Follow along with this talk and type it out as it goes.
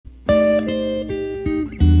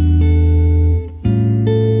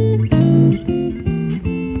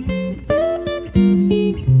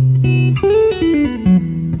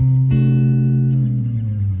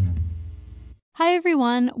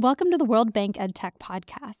everyone. Welcome to the World Bank EdTech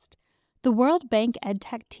podcast. The World Bank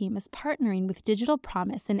EdTech team is partnering with Digital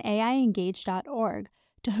Promise and AIEngage.org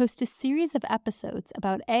to host a series of episodes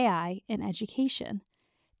about AI in education.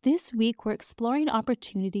 This week, we're exploring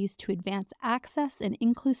opportunities to advance access and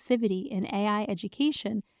inclusivity in AI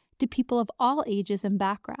education to people of all ages and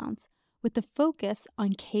backgrounds, with the focus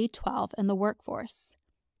on K-12 and the workforce.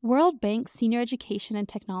 World Bank Senior Education and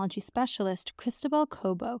Technology Specialist Cristobal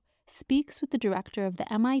Cobo speaks with the director of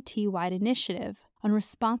the MIT-wide initiative on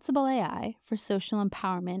responsible AI for social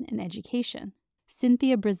empowerment and education,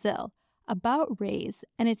 Cynthia Brazil, about RAISE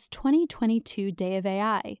and its 2022 Day of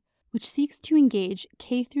AI, which seeks to engage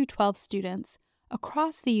K-12 students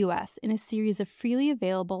across the U.S. in a series of freely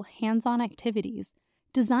available hands-on activities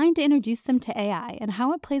designed to introduce them to AI and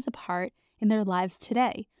how it plays a part in their lives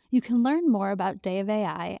today. You can learn more about Day of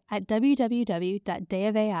AI at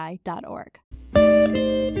www.dayofai.org.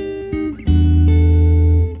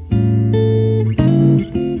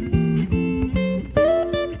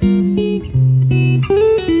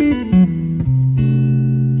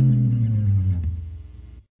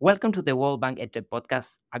 Welcome to the World Bank EdTech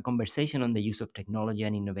podcast, a conversation on the use of technology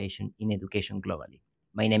and innovation in education globally.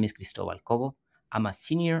 My name is Cristobal Cobo. I'm a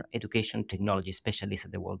senior education technology specialist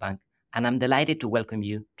at the World Bank, and I'm delighted to welcome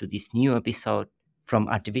you to this new episode from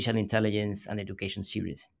Artificial Intelligence and Education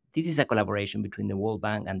series. This is a collaboration between the World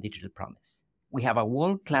Bank and Digital Promise. We have a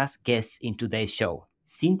world-class guest in today's show,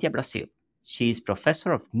 Cynthia Brazil. She is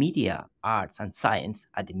Professor of Media, Arts, and Science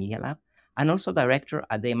at the Media Lab, and also Director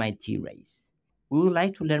at the MIT RAISE. We would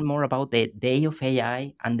like to learn more about the Day of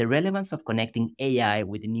AI and the relevance of connecting AI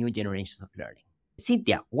with the new generations of learning.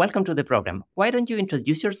 Cynthia, welcome to the program. Why don't you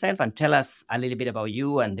introduce yourself and tell us a little bit about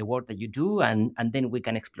you and the work that you do, and then we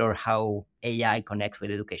can explore how AI connects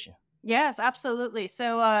with education. Yes, absolutely.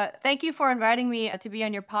 So thank you for inviting me to be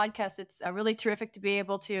on your podcast. It's really terrific to be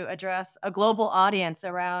able to address a global audience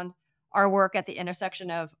around our work at the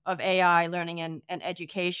intersection of AI, learning, and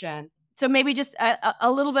education. So maybe just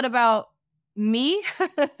a little bit about me,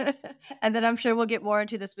 and then I'm sure we'll get more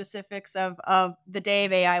into the specifics of the Day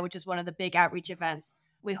of AI, which is one of the big outreach events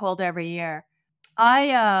we hold every year.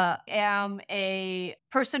 I am a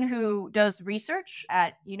person who does research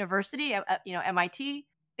at university, at MIT,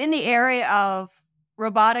 in the area of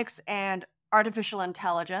robotics and artificial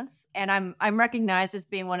intelligence, and I'm recognized as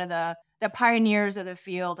being one of the pioneers of the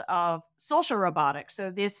field of social robotics.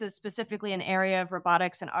 So this is specifically an area of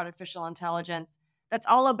robotics and artificial intelligence that's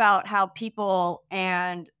all about how people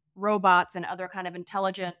and robots and other kind of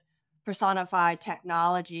intelligent personified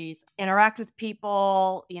technologies interact with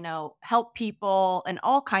people, help people in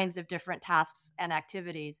all kinds of different tasks and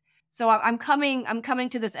activities. So I'm coming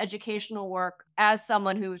to this educational work as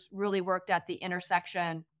someone who's really worked at the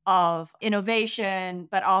intersection of innovation,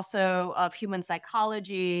 but also of human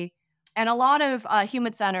psychology and a lot of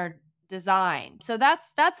human-centered design. So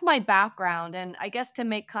that's my background. And I guess to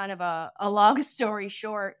make kind of a long story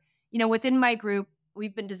short, within my group,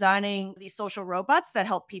 we've been designing these social robots that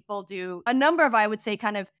help people do a number of, I would say,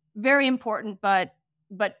 kind of very important but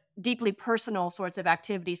deeply personal sorts of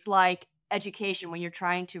activities, like education, when you're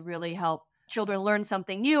trying to really help children learn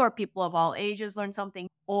something new, or people of all ages learn something,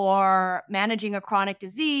 or managing a chronic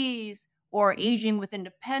disease, or aging with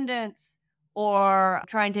independence, or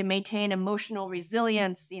trying to maintain emotional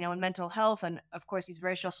resilience, and mental health, and of course, these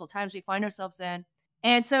very stressful times we find ourselves in.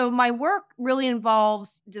 And so my work really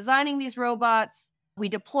involves designing these robots. We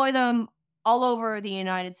deploy them all over the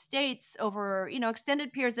United States over,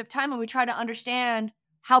 extended periods of time, and we try to understand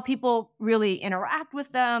how people really interact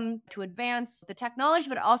with them to advance the technology,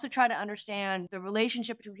 but also try to understand the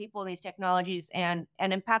relationship between people and these technologies and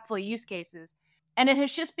impactful use cases. And it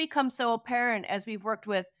has just become so apparent as we've worked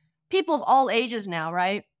with people of all ages now,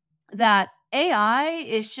 right, that AI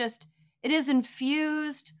is it is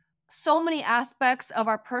infused so many aspects of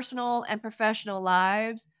our personal and professional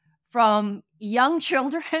lives, from young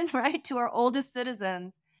children, right, to our oldest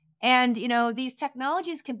citizens. And, these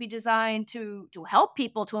technologies can be designed to help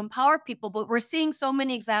people, to empower people, but we're seeing so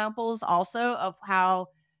many examples also of how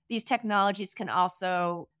these technologies can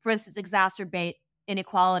also, for instance, exacerbate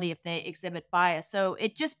inequality if they exhibit bias. So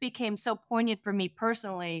it just became so poignant for me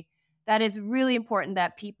personally that it's really important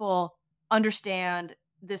that people understand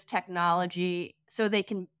this technology so they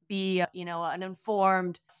can be, an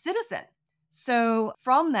informed citizen. So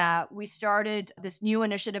from that, we started this new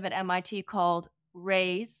initiative at MIT called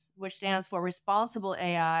RAISE, which stands for Responsible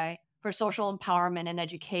AI for Social Empowerment and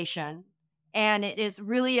Education. And it is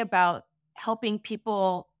really about helping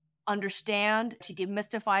people understand, to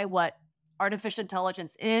demystify what artificial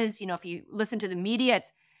intelligence is. If you listen to the media,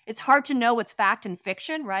 it's hard to know what's fact and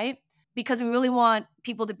fiction, right? because we really want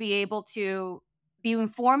people to be able to be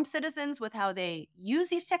informed citizens with how they use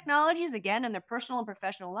these technologies, again, in their personal and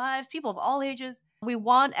professional lives, people of all ages. We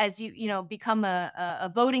want, as you become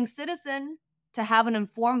a voting citizen, to have an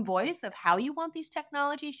informed voice of how you want these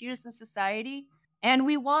technologies used in society. And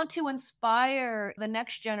we want to inspire the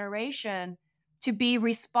next generation to be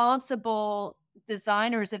responsible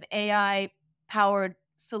designers of AI-powered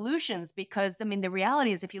solutions. Because, I mean, the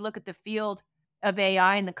reality is, if you look at the field of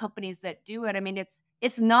AI and the companies that do it, I mean,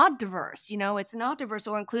 it's not diverse, it's not diverse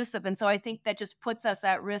or inclusive. And so I think that just puts us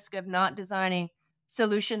at risk of not designing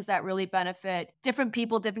solutions that really benefit different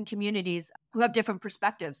people, different communities who have different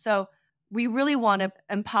perspectives. So we really want to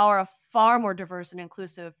empower a far more diverse and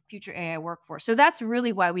inclusive future AI workforce. So that's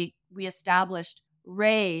really why we established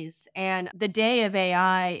RAISE. And the Day of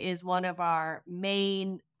AI is one of our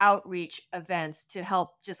main outreach events to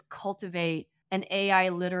help just cultivate an AI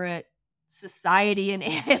literate society and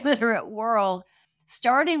AI literate world,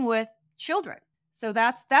 starting with children. So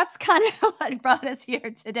that's kind of what brought us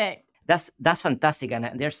here today. That's fantastic,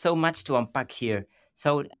 and there's so much to unpack here.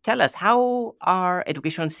 So tell us, how are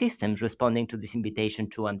education systems responding to this invitation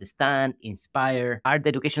to understand, inspire? Are the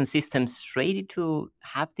education systems ready to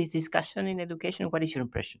have this discussion in education? What is your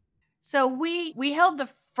impression? So we held the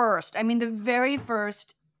very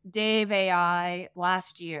first Day of AI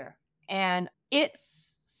last year, and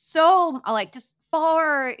it's so just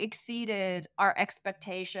far exceeded our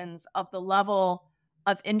expectations of the level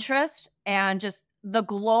of interest and just the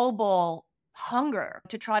global hunger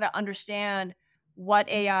to try to understand what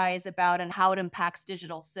AI is about and how it impacts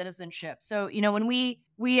digital citizenship. So, when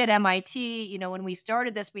we at MIT, when we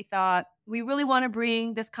started this, we thought we really want to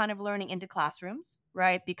bring this kind of learning into classrooms,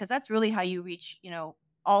 right? Because that's really how you reach,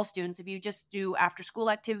 all students. If you just do after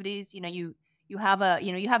school activities, you have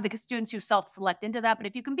the students who self-select into that. But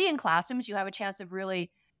if you can be in classrooms, you have a chance of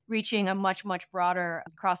really reaching a much, much broader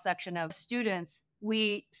cross-section of students.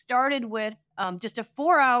 We started with just a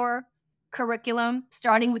 4-hour curriculum,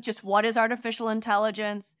 starting with just what is artificial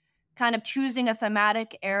intelligence, kind of choosing a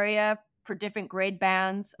thematic area for different grade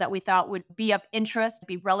bands that we thought would be of interest,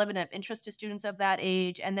 be relevant and of interest to students of that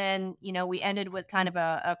age. And then, we ended with kind of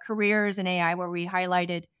a careers in AI where we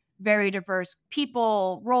highlighted very diverse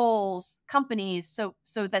people, roles, companies,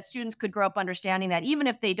 so that students could grow up understanding that even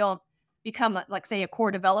if they don't become, like, say, a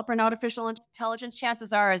core developer in artificial intelligence,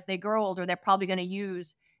 chances are as they grow older, they're probably going to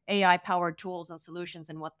use AI-powered tools and solutions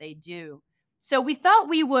in what they do. So we thought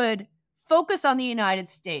we would focus on the United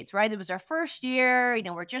States, right? It was our first year,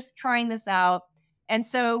 we're just trying this out. And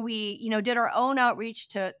so we, did our own outreach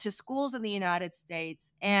to schools in the United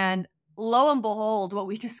States. And lo and behold, what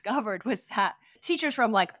we discovered was that teachers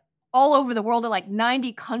from all over the world in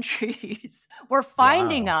 90 countries were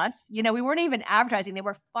finding us. We weren't even advertising. They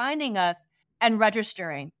were finding us and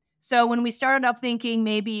registering. So when we started up thinking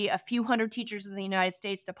maybe a few hundred teachers in the United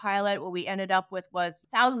States to pilot, what we ended up with was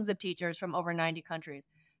thousands of teachers from over 90 countries.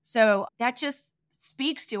 So that just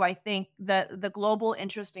speaks to, I think, the global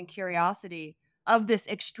interest and curiosity of this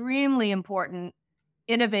extremely important,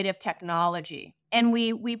 innovative technology. And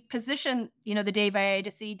we position, the Day of AI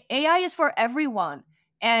to see AI is for everyone.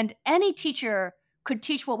 And any teacher could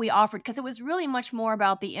teach what we offered, because it was really much more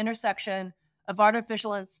about the intersection of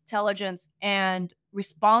artificial intelligence and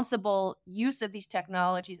responsible use of these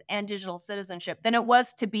technologies and digital citizenship than it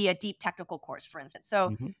was to be a deep technical course, for instance.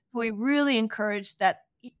 So we really encourage that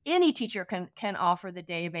any teacher can offer the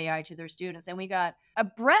Day of AI to their students. And we got a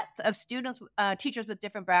breadth of students, teachers with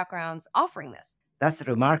different backgrounds offering this. That's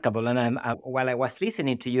remarkable. And while I was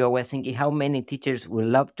listening to you, I was thinking how many teachers would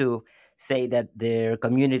love to say that their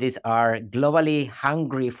communities are globally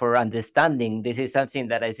hungry for understanding. This is something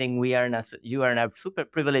that I think you are in a super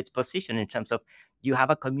privileged position in terms of you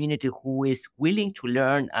have a community who is willing to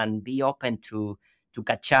learn and be open to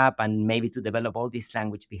catch up and maybe to develop all this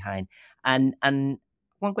language behind. And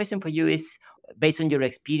one question for you is, based on your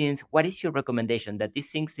experience, what is your recommendation that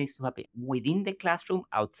these things needs to happen within the classroom,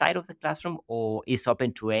 outside of the classroom, or is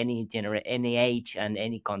open to any age and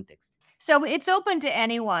any context? So it's open to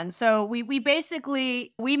anyone. So we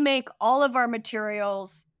basically make all of our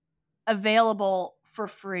materials available for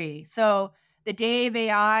free. So the Day of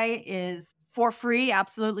AI is for free,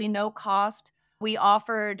 absolutely no cost. We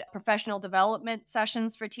offered professional development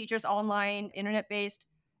sessions for teachers, online, internet-based,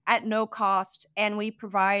 at no cost, and we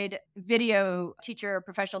provide video teacher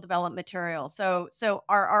professional development material. So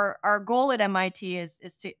our goal at MIT is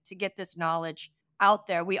to get this knowledge out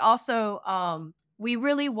there. We also we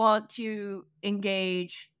really want to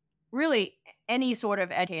engage really any sort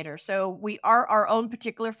of educator. So our own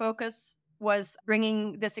particular focus was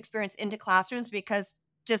bringing this experience into classrooms, because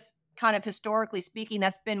just kind of historically speaking,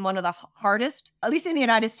 that's been one of the hardest, at least in the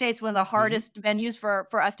United States, one of the hardest venues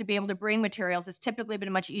for us to be able to bring materials. It's typically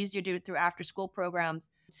been much easier to do it through after school programs.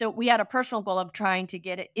 So we had a personal goal of trying to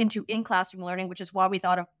get it into in-classroom learning, which is why we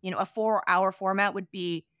thought of, a 4-hour format would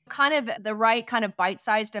be kind of the right kind of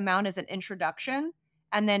bite-sized amount as an introduction.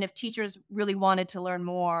 And then if teachers really wanted to learn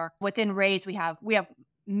more within RAISE, we have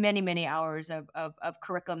many, many hours of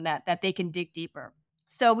curriculum that they can dig deeper.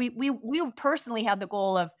 So we personally had the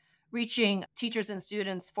goal of reaching teachers and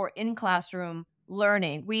students for in-classroom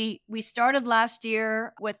learning. We started last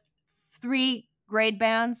year with 3 grade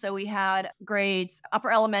bands. So we had grades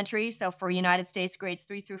upper elementary, so for United States, grades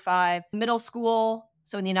 3 through 5, middle school.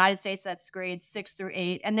 So in the United States, that's grades 6 through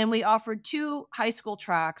 8. And then we offered 2 high school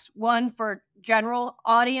tracks, one for general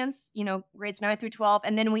audience, grades 9 through 12.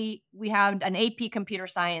 And then we have an AP computer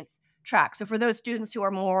science track. So for those students who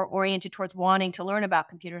are more oriented towards wanting to learn about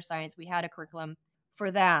computer science, we had a curriculum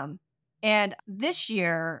for them. And this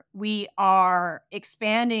year, we are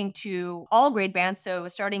expanding to all grade bands. So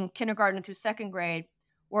starting kindergarten through 2nd grade,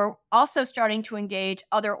 we're also starting to engage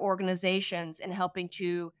other organizations in helping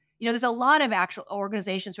to, there's a lot of actual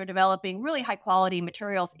organizations who are developing really high quality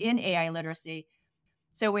materials in AI literacy.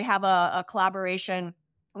 So we have a collaboration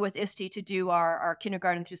with ISTE to do our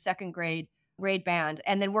kindergarten through 2nd grade band.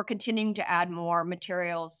 And then we're continuing to add more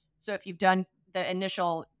materials. So if you've done the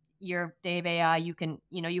initial year of Day of AI, you can,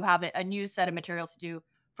 you have a new set of materials to do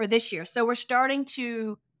for this year. So we're starting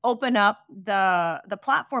to open up the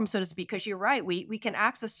platform, so to speak, because you're right. We can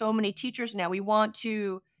access so many teachers now. We want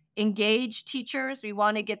to engage teachers. We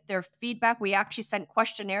want to get their feedback. We actually sent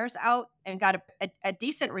questionnaires out and got a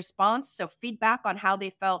decent response. So feedback on how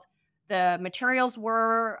they felt the materials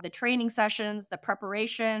were, the training sessions, the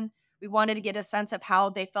preparation. We wanted to get a sense of how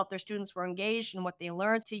they felt their students were engaged and what they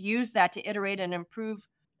learned, to use that to iterate and improve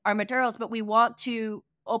our materials. But we want to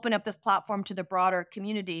open up this platform to the broader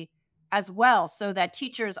community as well, so that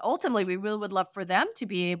teachers, ultimately, we really would love for them to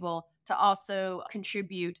be able to also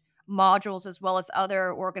contribute modules, as well as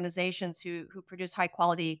other organizations who produce high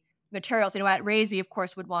quality materials. At RAISE, we of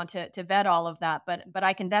course would want to vet all of that, but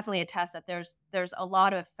I can definitely attest that there's a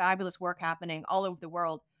lot of fabulous work happening all over the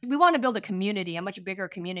world. We want to build a community, a much bigger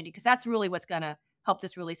community, because that's really what's going to help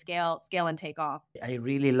this really scale and take off. I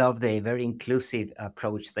really love the very inclusive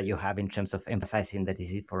approach that you have in terms of emphasizing that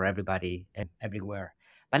this is for everybody and everywhere.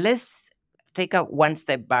 But let's take a one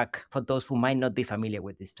step back for those who might not be familiar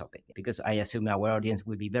with this topic, because I assume our audience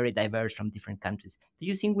will be very diverse from different countries. Do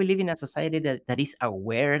you think we live in a society that is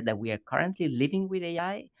aware that we are currently living with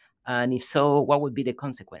AI? And if so, what would be the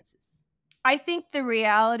consequences? I think the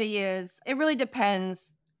reality is it really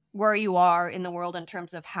depends where you are in the world in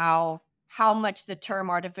terms of how much the term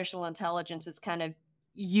artificial intelligence is kind of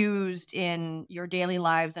used in your daily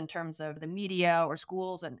lives in terms of the media or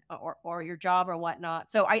schools and or your job or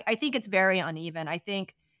whatnot. So I think it's very uneven. I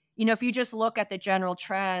think, if you just look at the general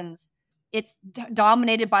trends, it's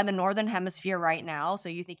dominated by the Northern Hemisphere right now. So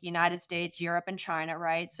you think United States, Europe, and China,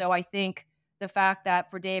 right? So I think the fact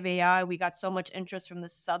that for Day of AI, we got so much interest from the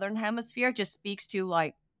Southern Hemisphere just speaks to,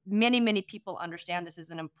 like, many, many people understand this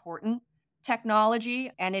is an important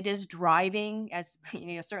technology, and it is driving, as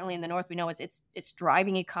certainly in the North, we know it's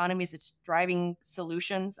driving economies, it's driving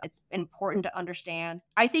solutions. It's important to understand.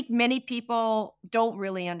 I think many people don't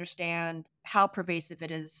really understand how pervasive it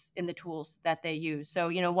is in the tools that they use. So,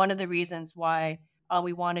 one of the reasons why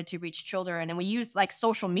we wanted to reach children, and we use like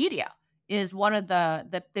social media is one of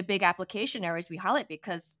the big application areas we highlight,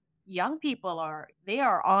 because young people are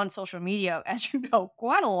on social media, as you know,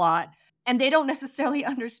 quite a lot. And they don't necessarily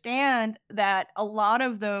understand that a lot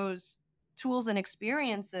of those tools and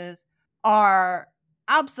experiences are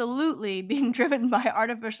absolutely being driven by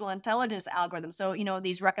artificial intelligence algorithms. So,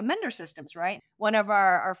 these recommender systems, right? One of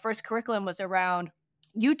our first curriculum was around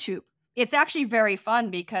YouTube. It's actually very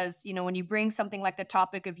fun because, when you bring something like the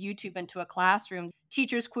topic of YouTube into a classroom,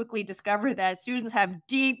 teachers quickly discover that students have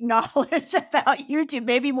deep knowledge about YouTube,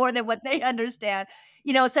 maybe more than what they understand.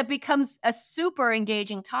 So it becomes a super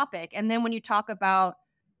engaging topic. And then when you talk about,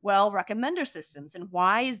 recommender systems and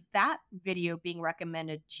why is that video being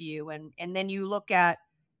recommended to you? And then you look at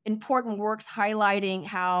important works highlighting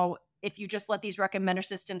how if you just let these recommender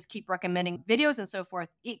systems keep recommending videos and so forth,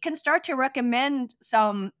 it can start to recommend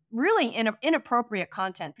some really inappropriate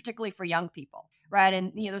content, particularly for young people, right?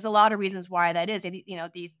 And there's a lot of reasons why that is.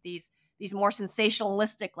 These more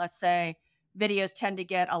sensationalistic, let's say, videos tend to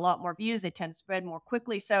get a lot more views. They tend to spread more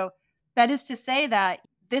quickly. So that is to say that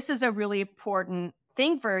this is a really important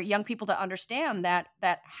thing for young people to understand, that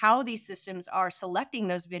how these systems are selecting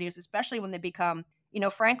those videos, especially when they become,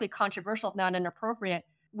 frankly, controversial, if not inappropriate.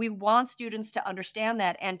 we want students to understand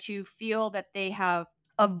that and to feel that they have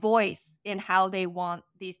a voice in how they want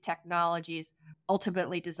these technologies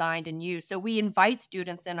ultimately designed and used. So we invite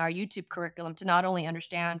students in our YouTube curriculum to not only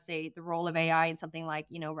understand, say, the role of AI in something like,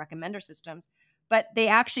 recommender systems, but they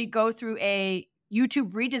actually go through a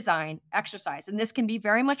YouTube redesign exercise. And this can be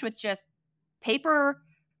very much with just paper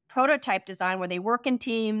prototype design where they work in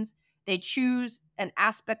teams. They choose an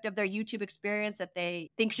aspect of their YouTube experience that they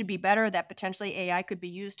think should be better, that potentially AI could be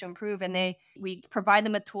used to improve. And we provide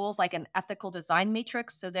them with tools like an ethical design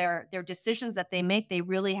matrix. So their decisions that they make, they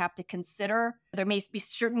really have to consider. There may be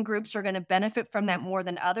certain groups are going to benefit from that more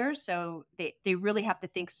than others. So they really have to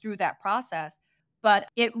think through that process. But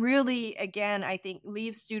it really, again, I think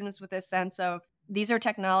leaves students with a sense of these are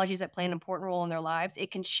technologies that play an important role in their lives.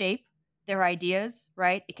 It can shape their ideas,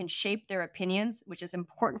 right? It can shape their opinions, which is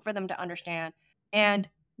important for them to understand. And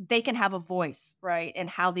they can have a voice, right? In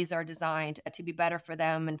how these are designed to be better for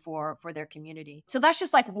them and for their community. So that's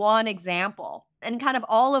just like one example. And kind of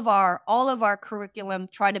all of our curriculum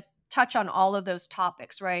try to touch on all of those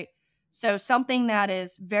topics, right? So something that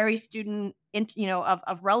is very student,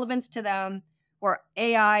 of relevance to them, where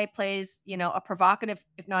AI plays, a provocative,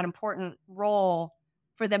 if not important, role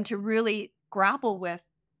for them to really grapple with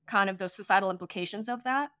kind of those societal implications of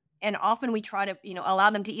that. And often we try to, allow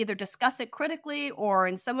them to either discuss it critically, or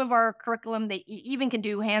in some of our curriculum, they even can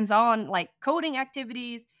do hands-on like coding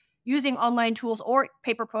activities using online tools or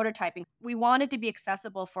paper prototyping. We want it to be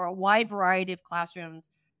accessible for a wide variety of classrooms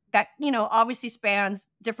that, obviously spans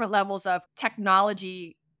different levels of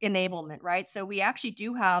technology enablement, right? So we actually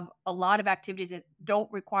do have a lot of activities that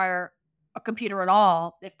don't require a computer at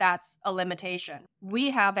all, if that's a limitation. We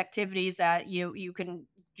have activities that you can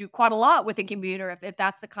do quite a lot with a computer if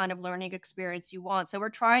that's the kind of learning experience you want. So we're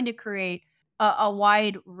trying to create a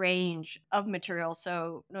wide range of materials.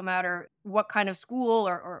 So no matter what kind of school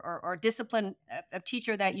or discipline of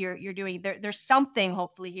teacher that you're doing, there's something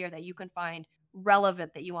hopefully here that you can find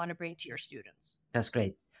relevant that you want to bring to your students. That's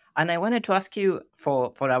great. And I wanted to ask you,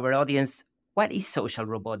 for our audience, what is social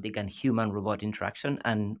robotic and human robot interaction,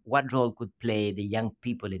 and what role could play the young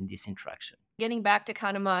people in this interaction? Getting back to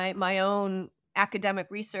kind of my own academic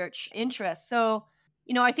research interests. So,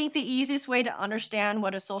 I think the easiest way to understand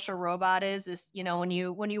what a social robot is, when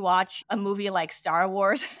you watch a movie like Star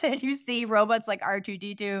Wars, and you see robots like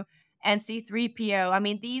R2-D2 and C-3PO. I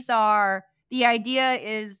mean, the idea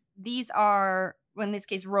is these are, well, in this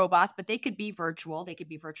case, robots, but they could be virtual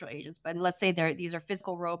agents. But let's say these are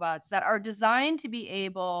physical robots that are designed to be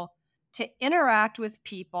able to interact with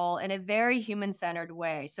people in a very human-centered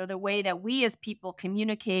way. So the way that we as people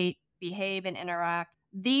communicate, behave, and interact,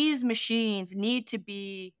 these machines need to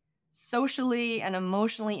be socially and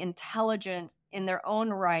emotionally intelligent in their own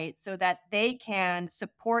right so that they can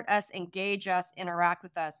support us, engage us, interact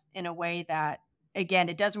with us in a way that, again,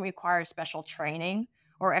 it doesn't require special training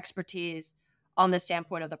or expertise on the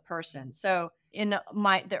standpoint of the person. So in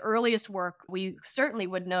the earliest work, we certainly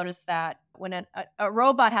would notice that when a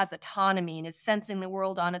robot has autonomy and is sensing the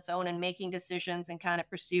world on its own and making decisions and kind of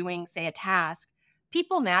pursuing, say, a task,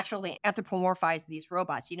 people naturally anthropomorphize these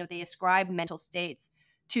robots. They ascribe mental states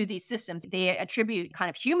to these systems. They attribute kind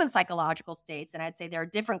of human psychological states, and I'd say there are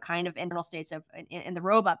different kind of internal states in the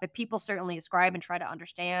robot, but people certainly ascribe and try to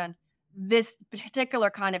understand this particular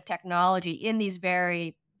kind of technology in these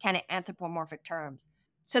very kind of anthropomorphic terms.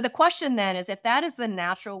 So the question then is, if that is the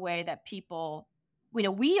natural way that people,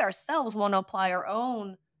 we ourselves want to apply our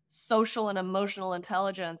own social and emotional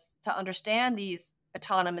intelligence to understand these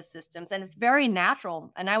autonomous systems, and it's very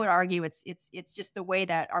natural, and I would argue it's just the way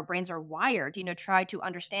that our brains are wired, try to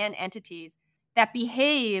understand entities that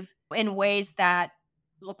behave in ways that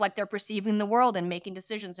look like they're perceiving the world and making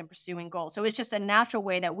decisions and pursuing goals. So it's just a natural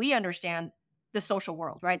way that we understand the social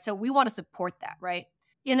world, right? So we want to support that, right?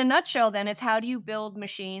 In a nutshell, then, it's how do you build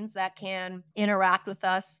machines that can interact with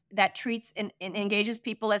us, that treats and engages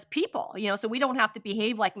people as people, so we don't have to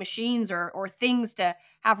behave like machines or things to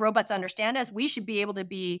have robots understand us. We should be able to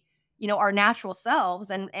be, our natural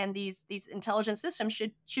selves, and these intelligent systems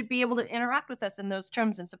should be able to interact with us in those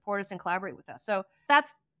terms and support us and collaborate with us. So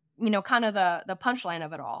that's, kind of the punchline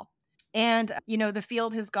of it all. And, the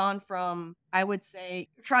field has gone from, I would say,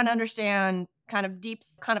 trying to understand kind of deep,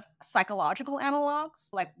 kind of psychological analogs,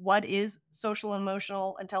 like what is social and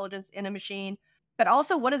emotional intelligence in a machine, but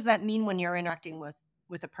also what does that mean when you're interacting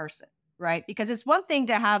with a person, right? Because it's one thing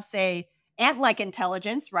to have, say, ant-like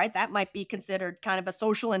intelligence, right? That might be considered kind of a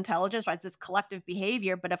social intelligence, right? It's this collective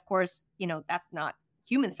behavior, but of course, that's not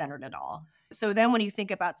human-centered at all. So then when you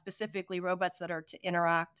think about specifically robots that are to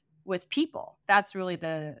interact with people, that's really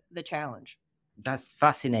the challenge. That's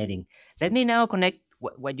fascinating. Let me now connect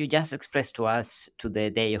what you just expressed to us to the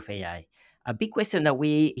day of AI. A big question that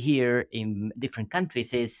we hear in different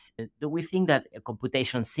countries is, do we think that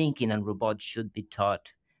computation thinking and robots should be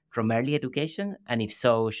taught from early education? And if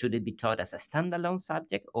so, should it be taught as a standalone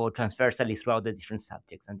subject or transversally throughout the different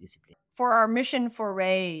subjects and disciplines? For our mission for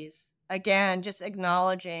RAISE, again, just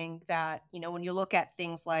acknowledging that, when you look at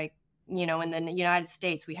things like, in the United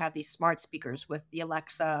States, we have these smart speakers with the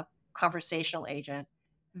Alexa conversational agent.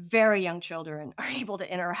 Very young children are able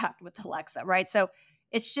to interact with Alexa, right? So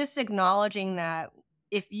it's just acknowledging that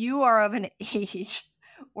if you are of an age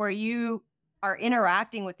where you are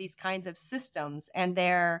interacting with these kinds of systems and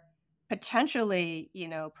they're potentially,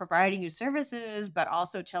 providing you services, but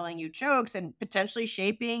also telling you jokes and potentially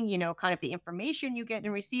shaping, kind of the information you get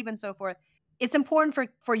and receive and so forth. It's important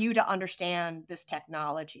for you to understand this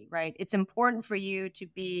technology, right? It's important for you to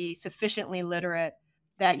be sufficiently literate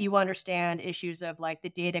that you understand issues of like the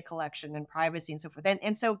data collection and privacy and so forth.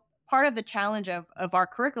 And so part of the challenge of our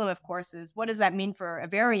curriculum, of course, is what does that mean for a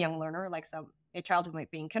very young learner, like a child who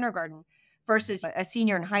might be in kindergarten versus a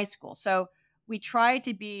senior in high school. So we try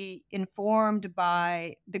to be informed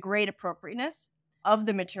by the grade appropriateness of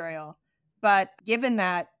the material. But given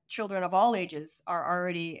that children of all ages are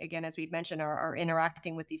already, again, as we've mentioned, are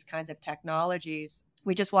interacting with these kinds of technologies,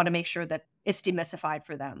 we just want to make sure that it's demystified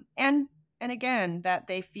for them. And again, that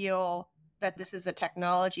they feel that this is a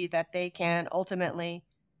technology that they can ultimately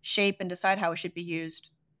shape and decide how it should be used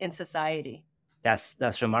in society.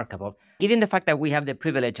 That's remarkable. Given the fact that we have the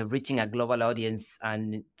privilege of reaching a global audience,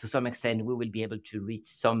 and to some extent we will be able to reach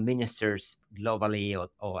some ministers globally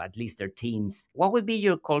or at least their teams, what would be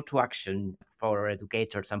your call to action for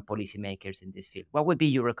educators and policymakers in this field? What would be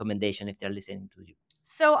your recommendation if they're listening to you?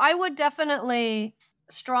 So I would definitely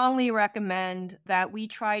strongly recommend that we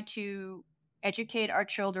try to educate our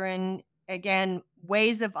children, again,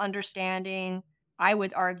 ways of understanding, I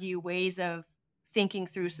would argue ways of thinking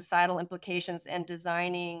through societal implications and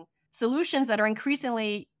designing solutions that are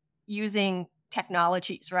increasingly using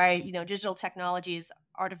technologies, right? Digital technologies,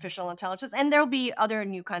 artificial intelligence, and there'll be other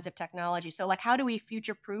new kinds of technology. So like, how do we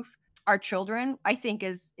future-proof our children, I think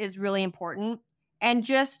is really important. And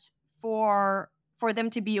just for them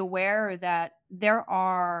to be aware that there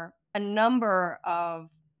are a number of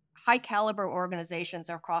high caliber organizations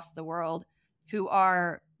across the world who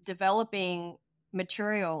are developing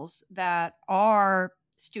materials that are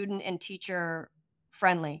student and teacher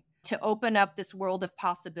friendly to open up this world of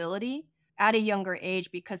possibility at a younger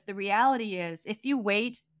age. Because the reality is, if you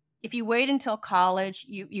wait until college,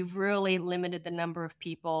 you've really limited the number of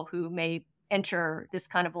people who may enter this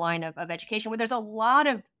kind of line of education where there's a lot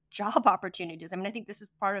of job opportunities. I mean, I think this is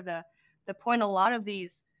part of the point. A lot of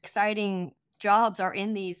these exciting jobs are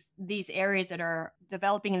in these areas that are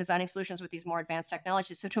developing and designing solutions with these more advanced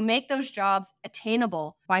technologies. So to make those jobs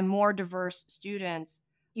attainable by more diverse students,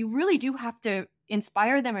 you really do have to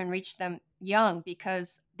inspire them and reach them young,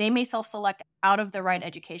 because they may self-select out of the right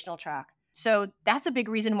educational track. So that's a big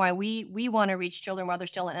reason why we want to reach children while they're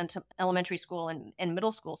still in elementary school and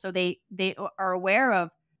middle school. So they are aware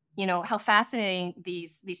of, how fascinating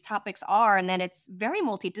these topics are, and that it's very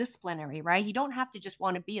multidisciplinary, right? You don't have to just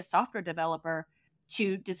want to be a software developer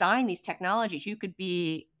to design these technologies. You could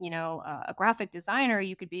be, a graphic designer.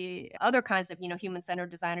 You could be other kinds of,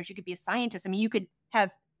 human-centered designers. You could be a scientist. I mean, you could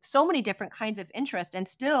have so many different kinds of interest, and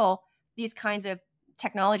still these kinds of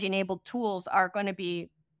technology-enabled tools are going to be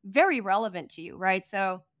very relevant to you, right?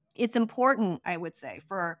 So it's important, I would say,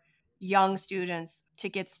 for young students to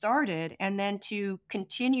get started and then to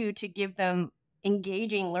continue to give them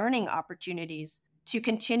engaging learning opportunities to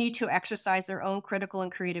continue to exercise their own critical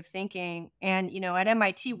and creative thinking. And, at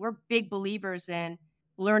MIT, we're big believers in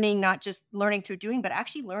learning, not just learning through doing, but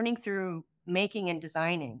actually learning through making and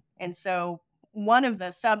designing. And so one of the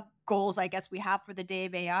sub goals, I guess, we have for the Day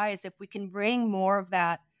of AI is if we can bring more of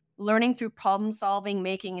that learning through problem solving,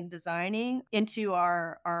 making, and designing into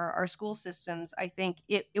our school systems, I think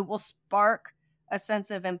it will spark a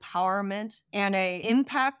sense of empowerment and a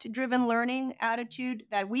impact-driven learning attitude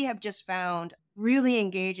that we have just found really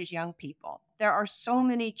engages young people. There are so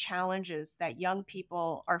many challenges that young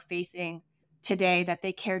people are facing today that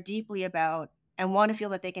they care deeply about and want to feel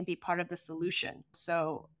that they can be part of the solution.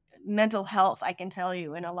 So mental health, I can tell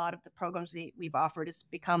you, in a lot of the programs we've offered, has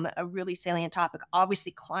become a really salient topic.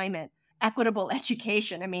 Obviously, climate, equitable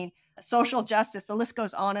education, I mean, social justice, the list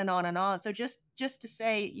goes on and on and on. So just to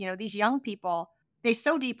say, these young people, they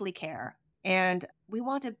so deeply care, and we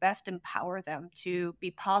want to best empower them to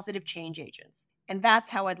be positive change agents. And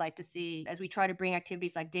that's how I'd like to see, as we try to bring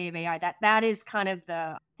activities like Day of AI, that is kind of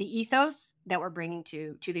the ethos that we're bringing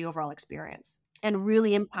to the overall experience. and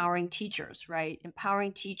really empowering teachers, right?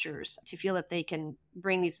 Empowering teachers to feel that they can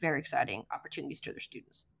bring these very exciting opportunities to their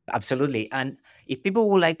students. Absolutely. And if people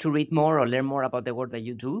would like to read more or learn more about the work that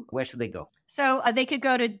you do, where should they go? So they could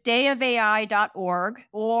go to dayofai.org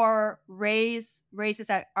or raise is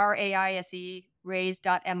at RAISE,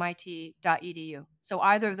 raise.mit.edu. So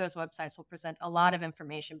either of those websites will present a lot of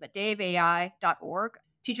information, but dayofai.org.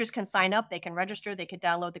 Teachers can sign up, they can register, they can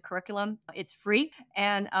download the curriculum. It's free.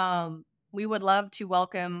 And we would love to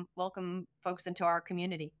welcome folks into our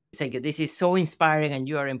community. Thank you. This is so inspiring, and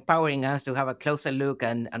you are empowering us to have a closer look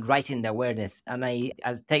and raising the awareness. And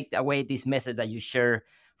I'll take away this message that you share,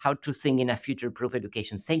 how to think in a future-proof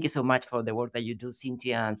education. Thank you so much for the work that you do,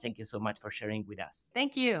 Cynthia, and thank you so much for sharing with us.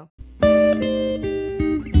 Thank you.